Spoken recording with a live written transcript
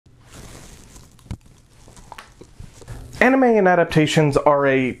Anime and adaptations are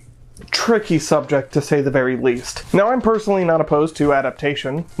a tricky subject, to say the very least. Now, I'm personally not opposed to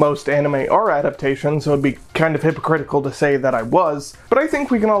adaptation. Most anime are adaptations, so it'd be kind of hypocritical to say that I was, but I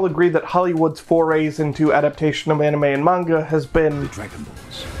think we can all agree that Hollywood's forays into adaptation of anime and manga has been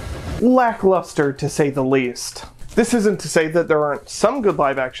lackluster, to say the least. This isn't to say that there aren't some good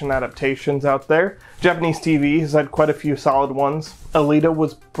live-action adaptations out there. Japanese TV has had quite a few solid ones. Alita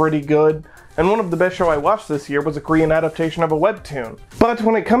was pretty good. And one of the best shows I watched this year was a Korean adaptation of a webtoon. But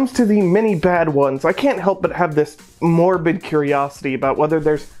when it comes to the many bad ones, I can't help but have this morbid curiosity about whether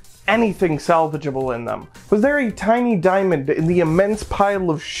there's anything salvageable in them. Was there a tiny diamond in the immense pile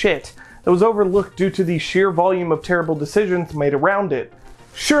of shit that was overlooked due to the sheer volume of terrible decisions made around it?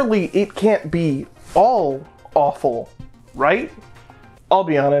 Surely it can't be all awful, right? I'll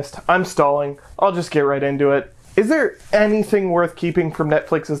be honest, I'm stalling. I'll just get right into it. Is there anything worth keeping from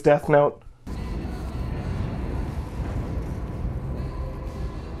Netflix's Death Note?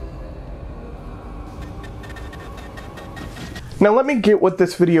 Now let me get what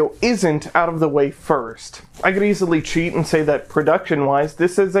this video isn't out of the way first. I could easily cheat and say that production-wise,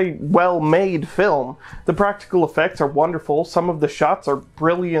 this is a well-made film. The practical effects are wonderful, some of the shots are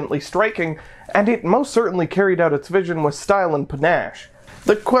brilliantly striking, and it most certainly carried out its vision with style and panache.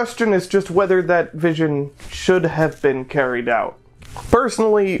 The question is just whether that vision should have been carried out.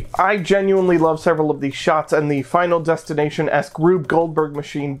 Personally, I genuinely love several of these shots and the Final Destination-esque Rube Goldberg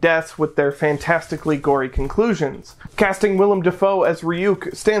machine deaths with their fantastically gory conclusions. Casting Willem Dafoe as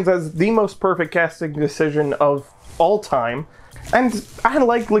Ryuk stands as the most perfect casting decision of all time, and I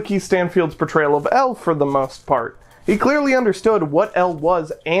like Lakeith Stanfield's portrayal of L for the most part. He clearly understood what L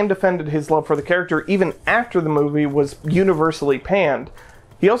was and defended his love for the character even after the movie was universally panned.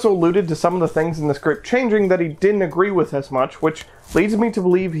 He also alluded to some of the things in the script changing that he didn't agree with as much, which leads me to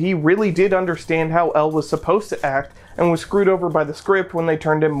believe he really did understand how L was supposed to act and was screwed over by the script when they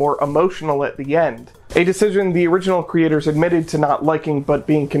turned him more emotional at the end. A decision the original creators admitted to not liking but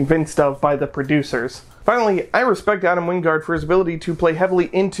being convinced of by the producers. Finally, I respect Adam Wingard for his ability to play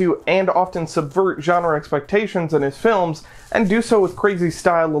heavily into and often subvert genre expectations in his films, and do so with crazy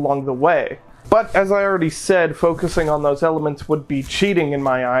style along the way. But, as I already said, focusing on those elements would be cheating in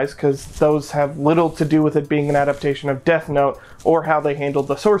my eyes, because those have little to do with it being an adaptation of Death Note, or how they handled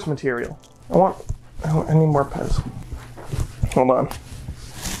the source material. I need more pens. Hold on.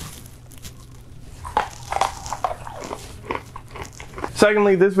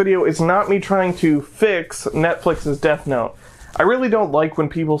 Secondly, this video is not me trying to fix Netflix's Death Note. I really don't like when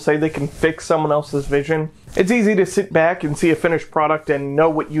people say they can fix someone else's vision. It's easy to sit back and see a finished product and know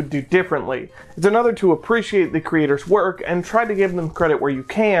what you'd do differently. It's another to appreciate the creator's work and try to give them credit where you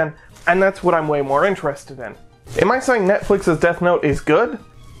can, and that's what I'm way more interested in. Am I saying Netflix's Death Note is good?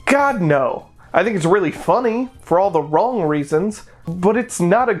 God, no. I think it's really funny, for all the wrong reasons, but it's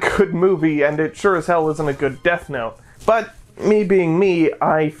not a good movie, and it sure as hell isn't a good Death Note. But me being me,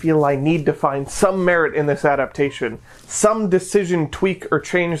 I feel I need to find some merit in this adaptation. Some decision, tweak, or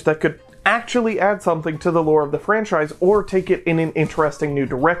change that could actually add something to the lore of the franchise or take it in an interesting new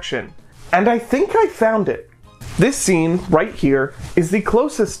direction. And I think I found it. This scene, right here, is the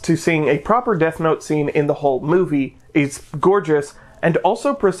closest to seeing a proper Death Note scene in the whole movie. It's gorgeous, and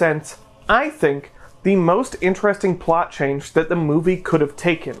also presents, I think, the most interesting plot change that the movie could have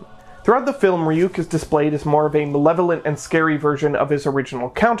taken. Throughout the film, Ryuk is displayed as more of a malevolent and scary version of his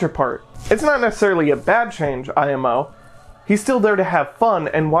original counterpart. It's not necessarily a bad change, IMO. He's still there to have fun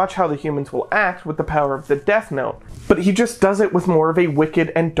and watch how the humans will act with the power of the Death Note, but he just does it with more of a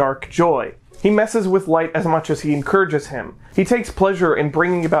wicked and dark joy. He messes with Light as much as he encourages him. He takes pleasure in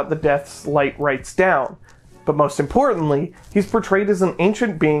bringing about the deaths Light writes down. But most importantly, he's portrayed as an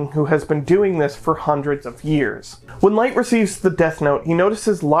ancient being who has been doing this for hundreds of years. When Light receives the Death Note, he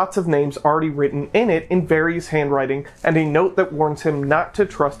notices lots of names already written in it in various handwriting, and a note that warns him not to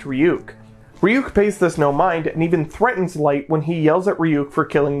trust Ryuk. Ryuk pays this no mind and even threatens Light when he yells at Ryuk for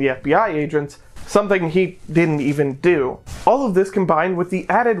killing the FBI agents, something he didn't even do. All of this combined with the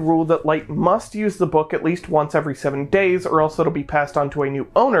added rule that Light must use the book at least once every 7 days or else it'll be passed on to a new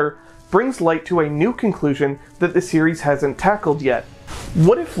owner, brings Light to a new conclusion that the series hasn't tackled yet.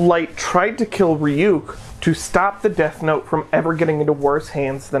 What if Light tried to kill Ryuk to stop the Death Note from ever getting into worse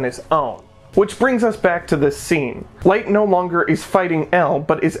hands than his own? Which brings us back to this scene. Light no longer is fighting L,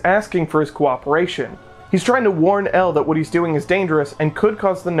 but is asking for his cooperation. He's trying to warn L that what he's doing is dangerous and could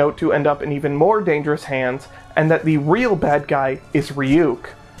cause the note to end up in even more dangerous hands, and that the real bad guy is Ryuk.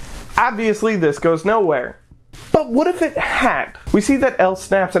 Obviously, this goes nowhere. But But what if it had? We see that Elle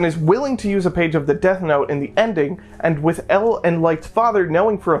snaps and is willing to use a page of the Death Note in the ending, and with Elle and Light's father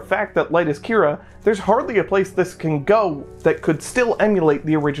knowing for a fact that Light is Kira, there's hardly a place this can go that could still emulate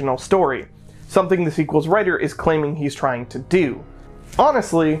the original story. Something the sequel's writer is claiming he's trying to do.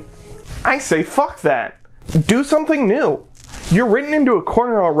 Honestly, I say fuck that. Do something new. You're written into a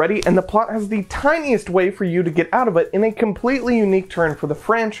corner already, and the plot has the tiniest way for you to get out of it in a completely unique turn for the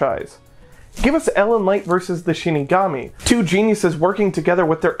franchise. Give us Elle and Light versus the Shinigami, two geniuses working together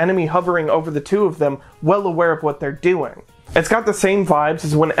with their enemy hovering over the two of them, well aware of what they're doing. It's got the same vibes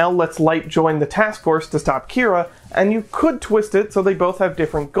as when Elle lets Light join the task force to stop Kira, and you could twist it so they both have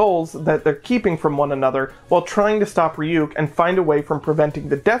different goals that they're keeping from one another while trying to stop Ryuk and find a way from preventing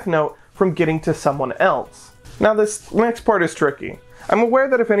the Death Note from getting to someone else. Now this next part is tricky. I'm aware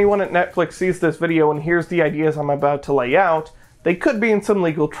that if anyone at Netflix sees this video and hears the ideas I'm about to lay out, they could be in some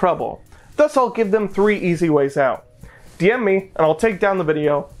legal trouble. Thus I'll give them 3 easy ways out. DM me and I'll take down the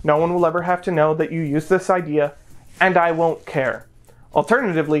video, no one will ever have to know that you used this idea, and I won't care.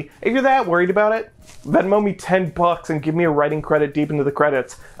 Alternatively, if you're that worried about it, Venmo me $10 and give me a writing credit deep into the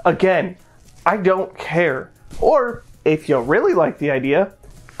credits. Again, I don't care. Or, if you really like the idea,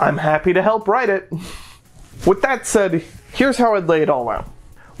 I'm happy to help write it. With that said, here's how I'd lay it all out.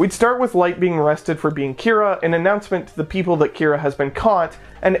 We'd start with Light being arrested for being Kira, an announcement to the people that Kira has been caught,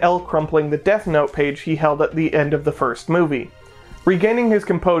 and Elle crumpling the Death Note page he held at the end of the first movie. Regaining his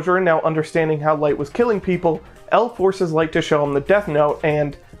composure and now understanding how Light was killing people, Elle forces Light to show him the Death Note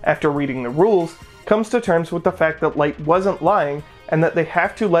and, after reading the rules, comes to terms with the fact that Light wasn't lying and that they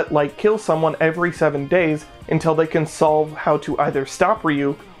have to let Light kill someone every 7 days until they can solve how to either stop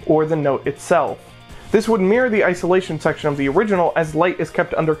Ryuk or the note itself. This would mirror the isolation section of the original, as Light is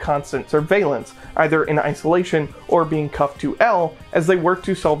kept under constant surveillance, either in isolation or being cuffed to Elle, as they work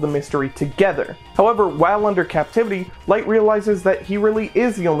to solve the mystery together. However, while under captivity, Light realizes that he really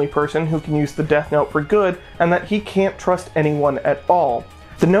is the only person who can use the Death Note for good, and that he can't trust anyone at all.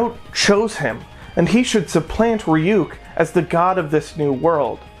 The note chose him, and he should supplant Ryuk as the god of this new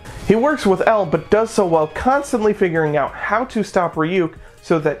world. He works with Elle, but does so while constantly figuring out how to stop Ryuk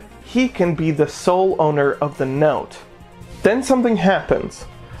so that he can be the sole owner of the note. Then something happens.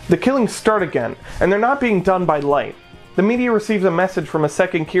 The killings start again, and they're not being done by Light. The media receives a message from a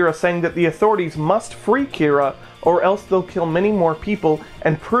second Kira saying that the authorities must free Kira, or else they'll kill many more people,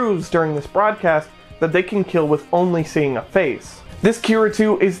 and proves during this broadcast that they can kill with only seeing a face. This Kira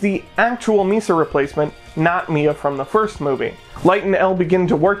 2 is the actual Misa replacement, not Mia from the first movie. Light and Elle begin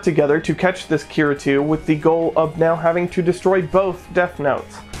to work together to catch this Kira 2 with the goal of now having to destroy both Death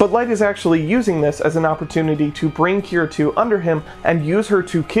Notes. But Light is actually using this as an opportunity to bring Kira 2 under him and use her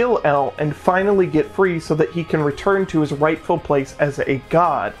to kill Elle and finally get free so that he can return to his rightful place as a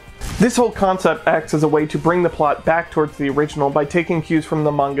god. This whole concept acts as a way to bring the plot back towards the original by taking cues from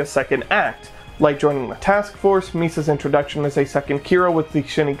the manga's second act. Light joining the task force, Misa's introduction as a second Kira with the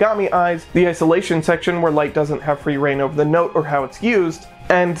Shinigami eyes, the isolation section where Light doesn't have free reign over the note or how it's used,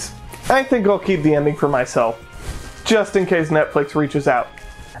 and I think I'll keep the ending for myself, just in case Netflix reaches out.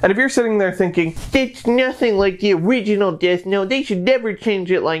 And if you're sitting there thinking, "It's nothing like the original Death Note, they should never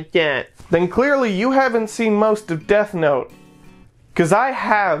change it like that," then clearly you haven't seen most of Death Note. 'Cause I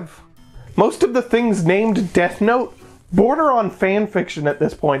have. Most of the things named Death Note border on fanfiction at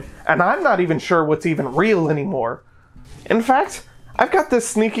this point, and I'm not even sure what's even real anymore. In fact, I've got this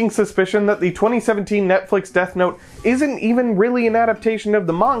sneaking suspicion that the 2017 Netflix Death Note isn't even really an adaptation of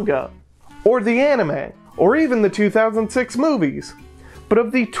the manga, or the anime, or even the 2006 movies, but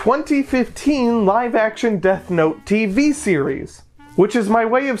of the 2015 live-action Death Note TV series. Which is my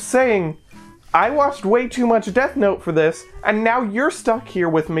way of saying, I watched way too much Death Note for this, and now you're stuck here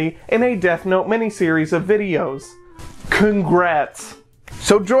with me in a Death Note miniseries of videos. Congrats!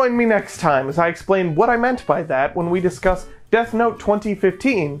 So join me next time as I explain what I meant by that when we discuss Death Note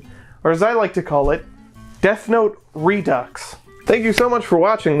 2015, or as I like to call it, Death Note Redux. Thank you so much for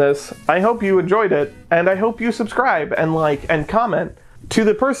watching this. I hope you enjoyed it, and I hope you subscribe and like and comment. To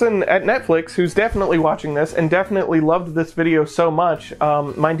the person at Netflix who's definitely watching this and definitely loved this video so much,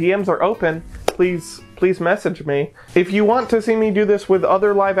 my DMs are open. Please message me. If you want to see me do this with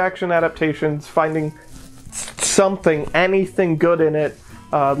other live-action adaptations, finding something, anything good in it,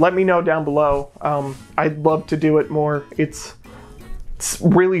 let me know down below. I'd love to do it more. It's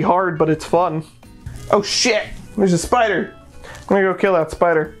really hard, but it's fun. Oh shit! There's a spider! I'm gonna go kill that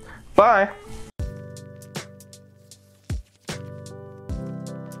spider. Bye!